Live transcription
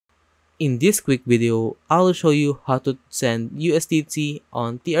In this quick video, I'll show you how to send USDT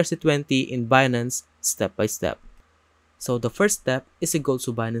on TRC20 in Binance step by step. So the first step is to go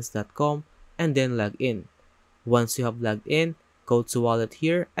to Binance.com and then log in. Once you have logged in, go to wallet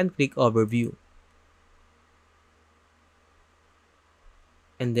here and click overview.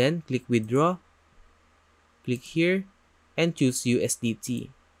 And then click withdraw. Click here and choose USDT.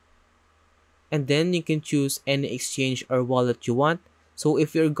 And then you can choose any exchange or wallet you want. So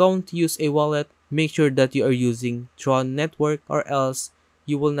if you're going to use a wallet, make sure that you are using Tron network, or else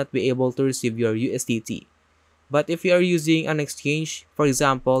you will not be able to receive your USDT. But if you are using an exchange, for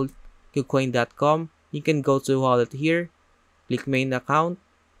example, KuCoin.com, you can go to wallet here, click main account,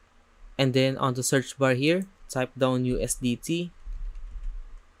 and then on the search bar here, type down USDT,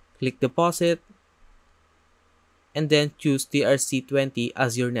 click deposit, and then choose TRC20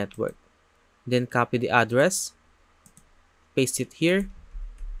 as your network. Then copy the address, paste it here,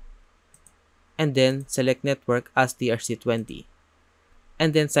 and then select network as TRC20.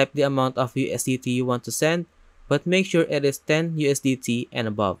 And then type the amount of USDT you want to send, but make sure it is 10 USDT and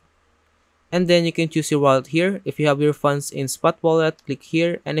above. And then you can choose your wallet here. If you have your funds in spot wallet, click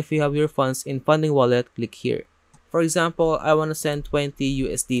here, and if you have your funds in funding wallet, click here. For example, I want to send 20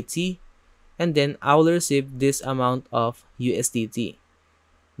 USDT, and then I will receive this amount of USDT.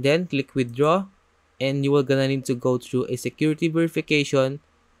 Then click withdraw, and you will gonna need to go through a security verification.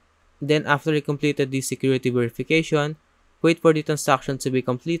 Then after you completed the security verification, wait for the transaction to be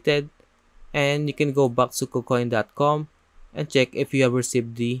completed, and you can go back to KuCoin.com and check if you have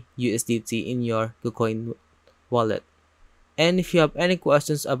received the USDT in your KuCoin wallet. And if you have any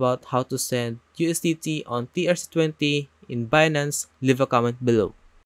questions about how to send USDT on TRC20 in Binance, leave a comment below.